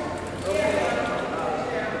 highlights?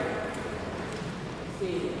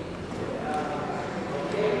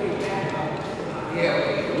 Yeah,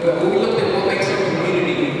 well, when we looked at what makes our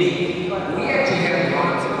community unique, we actually have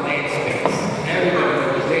lots of land space. Everybody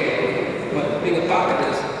knows that. But the thing about it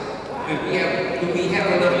is, do we have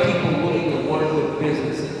enough people willing to work with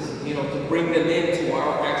businesses, to bring them into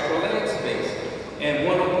our extra land space? And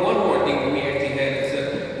one more thing we actually had is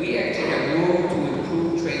that we actually have room to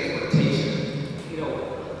improve transportation.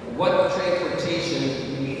 What transportation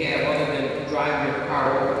do we have other than drive your car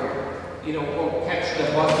over here? Or catch the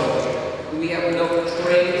bus over here? Do we have enough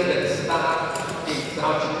trains that stop in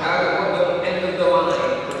South Chicago or the end of the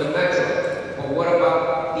line for the metro? Or what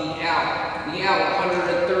about the L? The L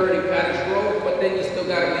 130 Cottage Grove, but then you still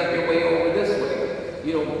got to make your way over this way.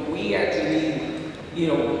 We actually need,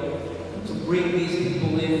 to bring these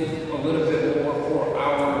people in a little bit more for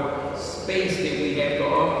our space that we have to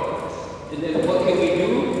offer. And then what can we do?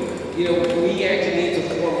 We actually need to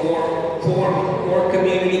form more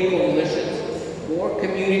community coalitions, more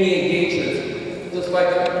community engagements. Just like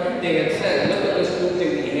they had said, look at this group that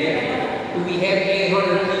we have. Do we have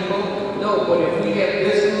 800 people? No, but if we have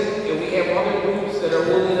this group and we have other groups that are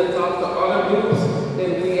willing to talk to other groups,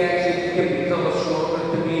 then we actually can become a stronger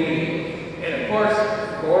community. And of course,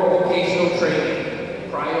 more vocational training.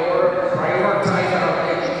 Prioritize our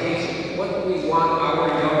education. What do we want our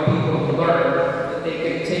young people to learn that they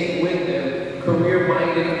can take with them,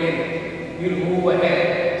 career-minded and move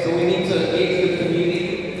ahead? So we need to engage the community.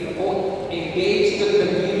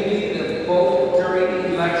 To vote during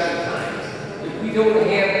election times. If we don't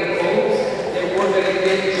have the votes, then we're going to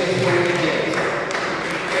get just what we get.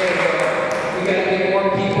 And we got to get more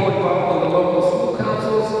people involved in the local school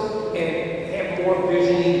councils and have more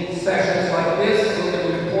visioning sessions like this so that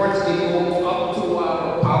reports can go up to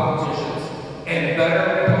our politicians and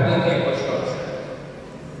better public infrastructure.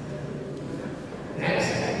 Next.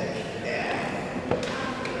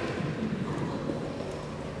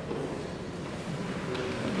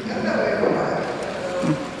 Hello, everybody.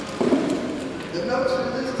 The notes from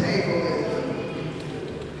this table is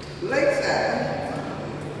Lakeside.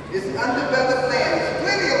 It's undeveloped land. There's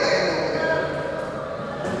plenty of land over there.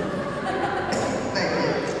 Thank you.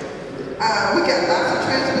 We got lots of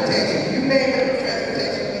transportation. You name it,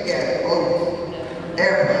 transportation. We got boats,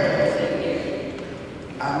 airplanes,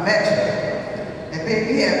 metro. And then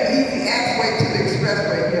we have easy access to the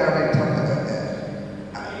expressway. We already talked about that.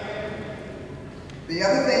 The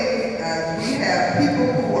other thing is we have people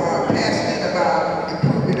who are passionate about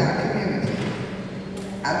improving our community.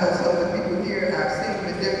 I know some of the people here, I've seen them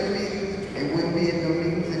in different meetings, and wouldn't be in no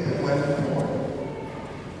meetings if it wasn't important.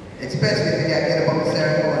 Especially if they got to get up on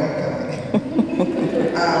Saturday morning coming.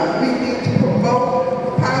 We need to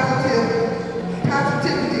promote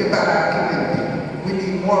positivity about our community. We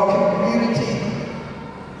need more community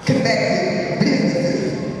connected businesses.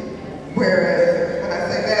 Whereas, when I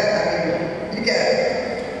say that, I mean, you got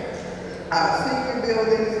senior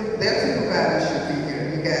buildings, their supervisors should be here.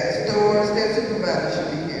 You got stores, their supervisors should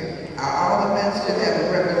be here. Our aldermen should have a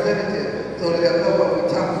representative so that they'll know what we're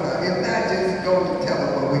talking about. It's not just going to tell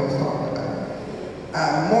them what we're talking about.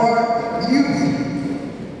 More youth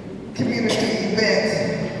community events,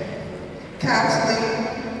 counseling.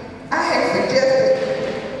 I had suggested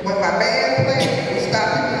when my band played, we stop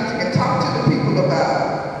the music and talk to the people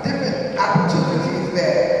about different opportunities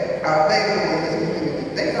that are available in this community.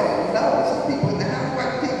 They don't know. Some people in the house,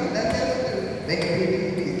 white people, nothing else to do. They can do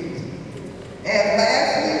these business. And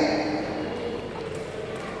lastly,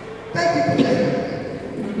 thank you for listening.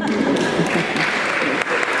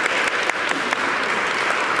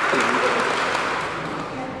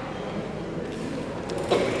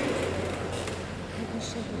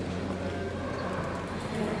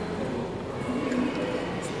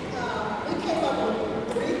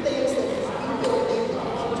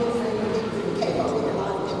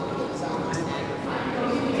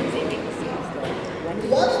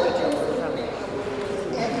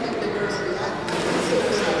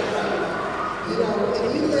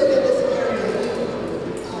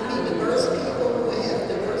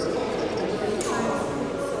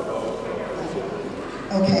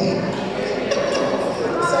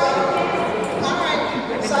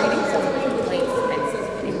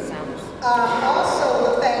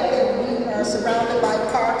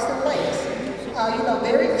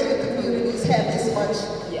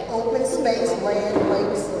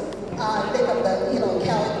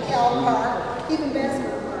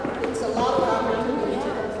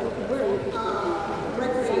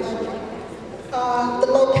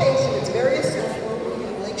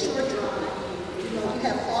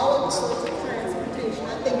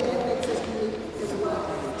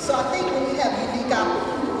 unique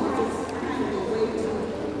opportunities, kind of a way to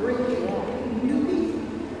bring in new people.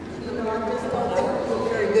 You know, I just don't think we do a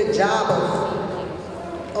very good job of,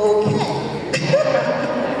 okay.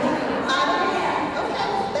 Okay,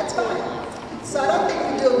 that's fine. So I don't think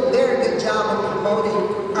we do a very good job of promoting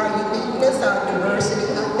our uniqueness, our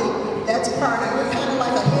diversity. I think that's part of it. We're kind of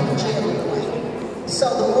like a hidden gem in a way. So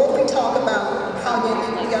the more we talk about how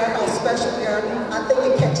unique we are, how special we are, I think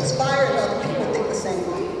it catches fire and other people think the same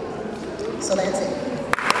way. So that's it.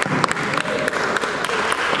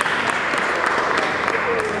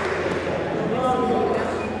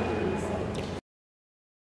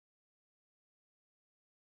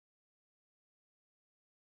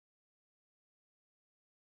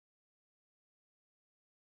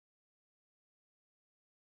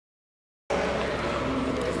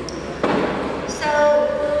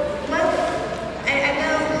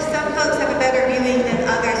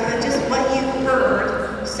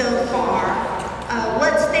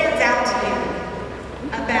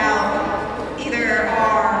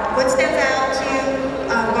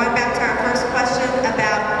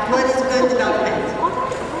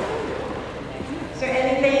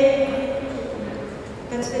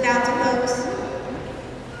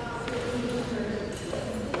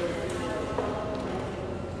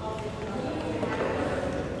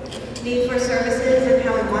 Need for services and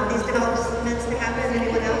how we want these developments to happen.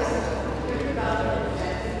 Anyone else?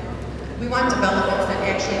 We want developments that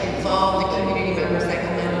actually involve the community members that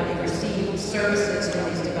can not only receive services from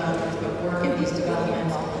these developments, but work in these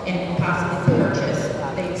developments and possibly purchase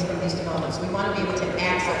things from these developments. We want to be able to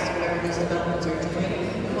access whatever these developments are doing.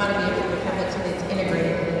 We want to be able to have that something that's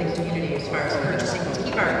integrated in the community as far as purchasing, to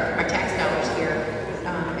keep our tax dollars here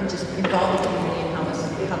and just involve the community in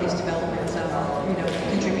how these developments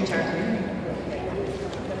contribute to our community.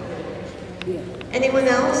 Anyone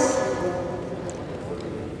else?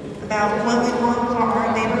 About what we want for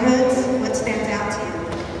our neighborhoods? What stands out to you?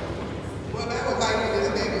 Well, I would like for this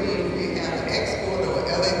neighborhood to have an export or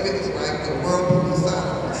LA Fitness like the Whirlpool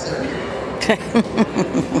Sauna circuit.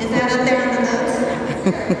 Is that up there in the notes?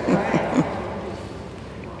 All right.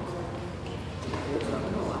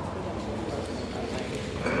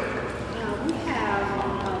 We have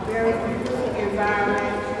a very beautiful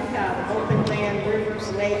environment. We have open land, rivers,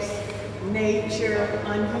 lakes, nature,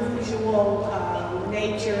 unusual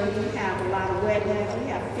nature. We have a lot of wetlands. We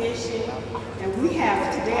have fishing. And we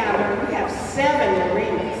have, today I learned, we have 7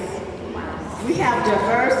 marinas. We have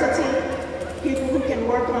diversity, people who can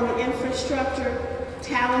work on the infrastructure,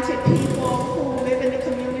 talented people who live in the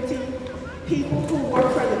community, people who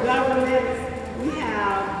work for the government. We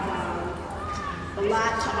have a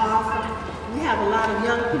lot to offer. We have a lot of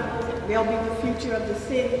young people. They'll be the future of the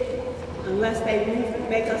city unless they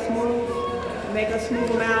make us move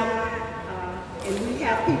them out. And we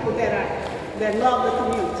have people that love the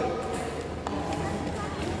community.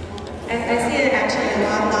 I see it actually a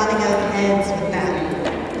lot of nodding of heads with that.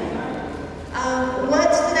 What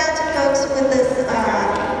stood out to folks with this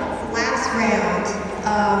last round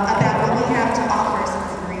about what we have to offer,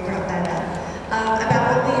 since Marie brought that up, about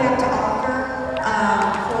what we have to offer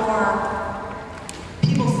for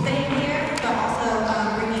people staying here, but also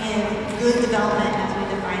bringing in good development as we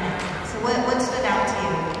define it. So what stood out to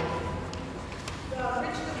you?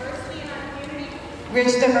 Rich diversity in our community.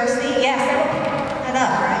 Rich diversity, yes, that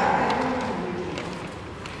up, right?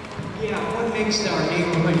 Yeah, what makes our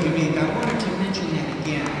neighborhood unique? I wanted to mention that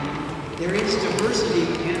again. There is diversity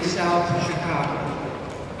in South Chicago,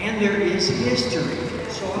 and there is history.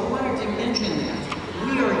 So I wanted to mention that.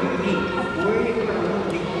 We are unique. We are one of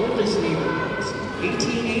the oldest neighborhoods,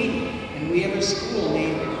 1880, and we have a school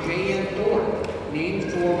named J.N. Thorpe,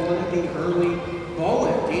 named for one of the early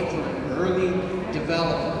named for an early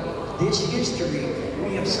developer. This history,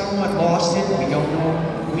 we have somewhat lost it. We don't know.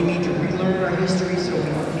 We need to relearn our history, so we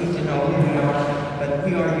don't need to know who we are, but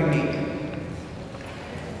we are unique.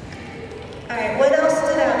 All right, what else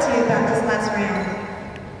stood out to you about this last round?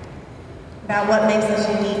 About what makes us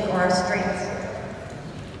unique or our strengths?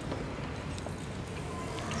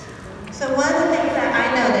 So one of the things that I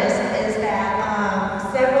noticed is that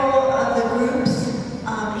several of the groups,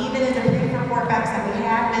 even in the brief report backs that we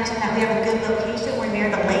have, mentioned that we have a good location. We're near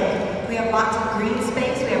the lake. We have lots of green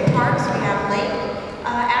space. We have parks. We have lake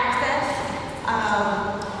access.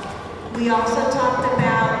 We also talked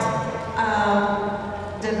about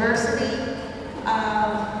diversity.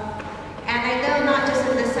 And I know not just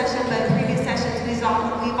in this session, but previous sessions, we've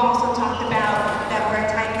also talked about that we're a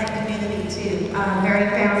tight-knit community too, very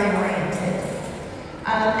family-oriented.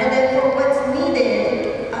 And then for what's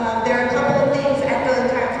needed, there are a couple of things echoed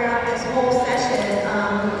throughout this whole session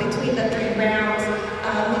between the 3 rounds.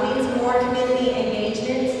 We need some more community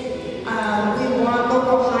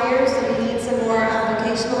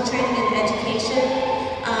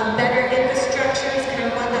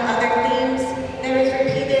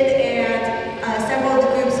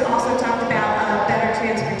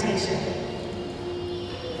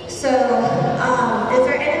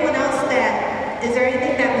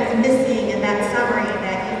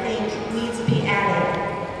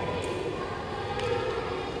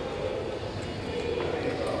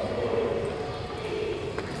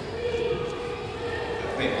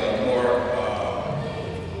think, more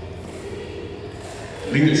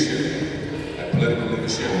leadership, like political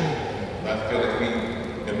leadership. I feel like we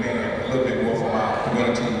demand a little bit more from our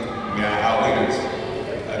community, our leaders.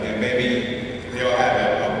 Then maybe they'll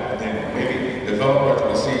have then maybe developers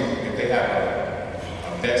will see if they have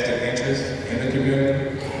a vested interest in the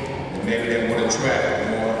community, and maybe they would attract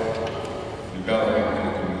more development in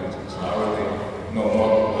the community. So I really know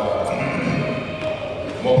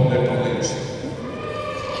more political leadership.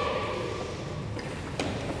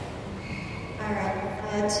 All right,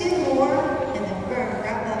 two more, and then we're going to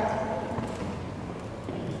wrap up.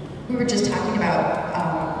 We were just talking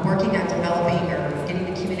about working on developing or getting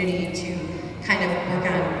the community to kind of work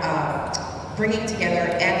on bringing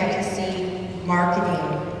together advocacy,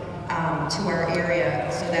 marketing to our area,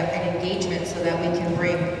 so that and engagement, so that we can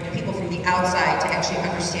bring people from the outside to actually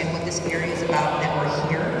understand what this area is about, and that we're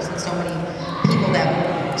here. Since so many people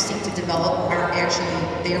that seek to develop aren't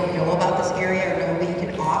actually, they don't know about this area or know what we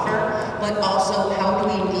can offer, but also how do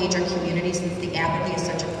we engage our community since the apathy is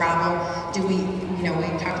such a problem? Do we, we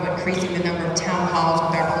talked about increasing the number of town halls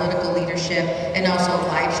with our political leadership, and also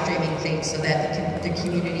live streaming things so that the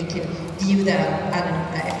community can view them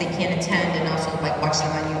if they can't attend, and also watch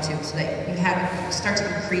them on YouTube, so that you start to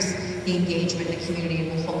increase the engagement in the community,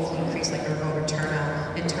 and will hopefully increase our voter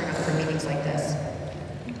turnout and turnout for meetings like this.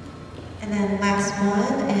 And then last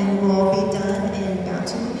one, and we'll be done in about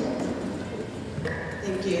 2 minutes.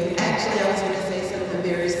 Thank you. Actually, I was going to say something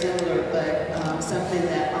very similar, but something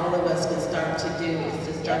that all of us can start to do is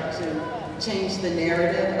to start to change the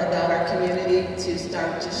narrative about our community, to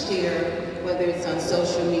start to share, whether it's on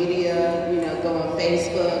social media, go on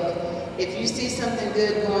Facebook. If you see something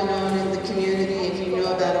good going on in the community, if you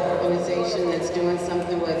know about an organization that's doing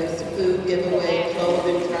something, whether it's a food giveaway,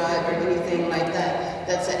 clothing drive, or anything like that,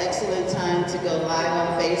 that's an excellent time to go live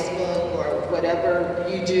on Facebook or whatever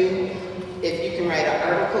you do. If you can write an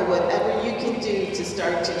article, whatever you can do to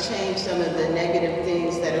start to change some of the negative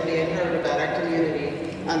things that are being heard about our community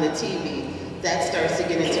on the TV, that starts to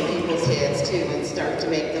get into people's heads too, and start to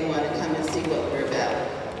make them want to come and see what we're about.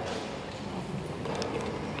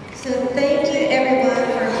 So thank you everyone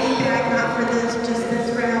for feedback, not for just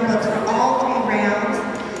this round, but for all 3 rounds.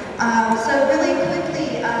 So really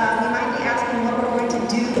quickly, we might be asking what we're going to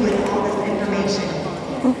do with all this information.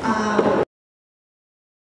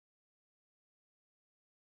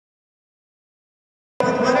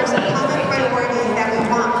 What are some common priorities that we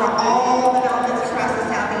want for all developments across the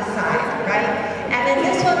southeast side, right? And in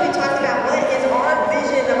this one, we talked about what is our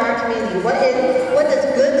vision of our community. What does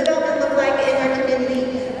good development look like in our community?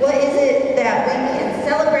 What is it that we can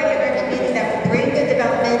celebrate in our community that will bring good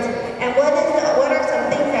development? And what are some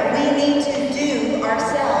things that we need to do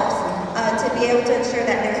ourselves to be able to ensure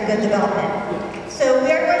that there's good development? So we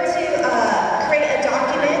are going to create a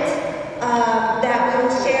document that we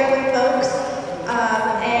will share with folks.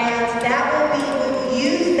 And we will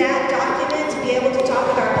use that document to be able to talk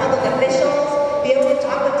with our public officials, be able to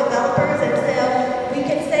talk with developers, and so we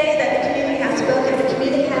can say that the community has spoken, the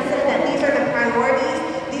community has said that these are the priorities,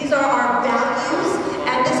 these are our values,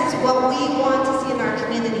 and this is what we want to see in our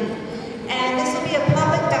community. And this will be a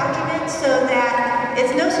public document so that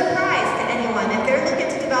it's no surprise to anyone. If they're looking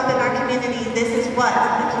to develop in our community, this is what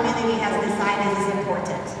the community has decided is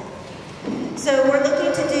important. So we're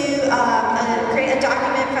looking to create a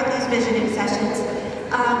document from these visioning sessions.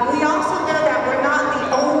 We also know that we're not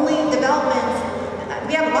the only developments.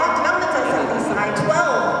 We have a lot of developments on the southeast side,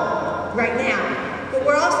 12 right now. But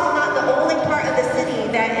we're also not the only part of the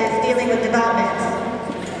city that is dealing with developments.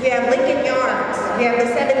 We have Lincoln Yards, we have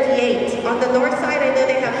the 78. On the north side, I know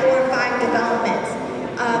they have 4 or 5 developments.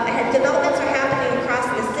 And developments are happening across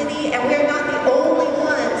the city, and we are not the only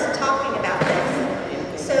ones talking about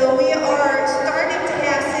this. So we are starting to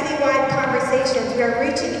have citywide conversations. We are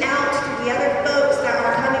reaching out to the other folks that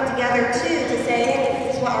are coming together too to say, hey,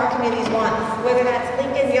 this is what our communities want. Whether that's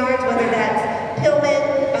Lincoln Yards, whether that's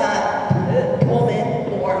Pullman,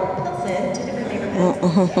 or Pilsen, 2 different neighborhoods,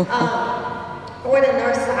 or the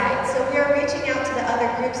north side. So we are reaching out to the other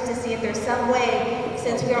groups to see if there's some way,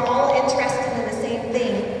 since we are all interested in the same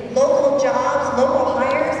thing. Local jobs, local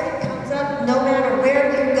hires comes up no matter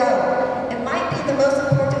where you go. It might be the most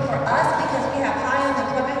important for us because we have high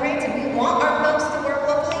unemployment rates and we want our folks to work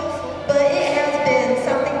locally, but it has been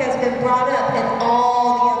something that's been brought up in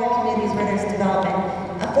all the other communities where there's development.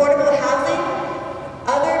 Affordable housing,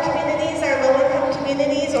 other communities, our low-income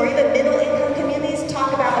communities, or even middle-income communities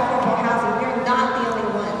talk about affordable housing. We're not the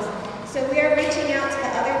only ones. So we are reaching out to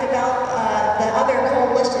the other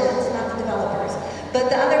coalitions, not the developers.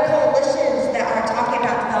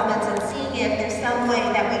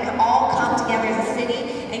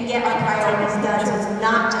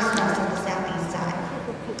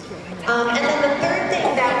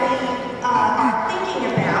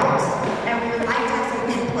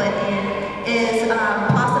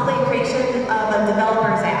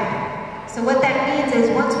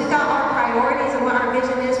 once we got our priorities and what our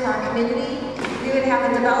vision is for our community, we would have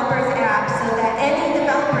a developers app so that any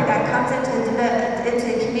developer that comes into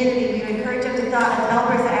the community, we would encourage them to fill out a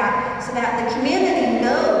developers app so that the community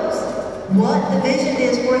knows what the vision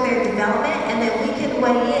is for their development, and then we can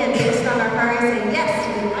weigh in based on our priorities and say, yes,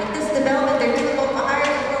 we like this development, they're doing local hires,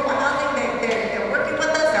 affordable housing, they're working with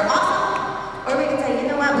us, they're awesome. Or we can say, you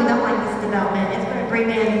know what, we don't like this development, it's going to bring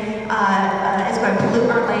in, it's going to pollute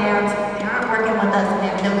our lands, they aren't working with us, and they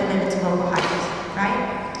have no commitment to local hires, right?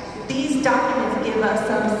 These documents give us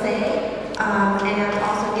some say, and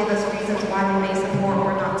also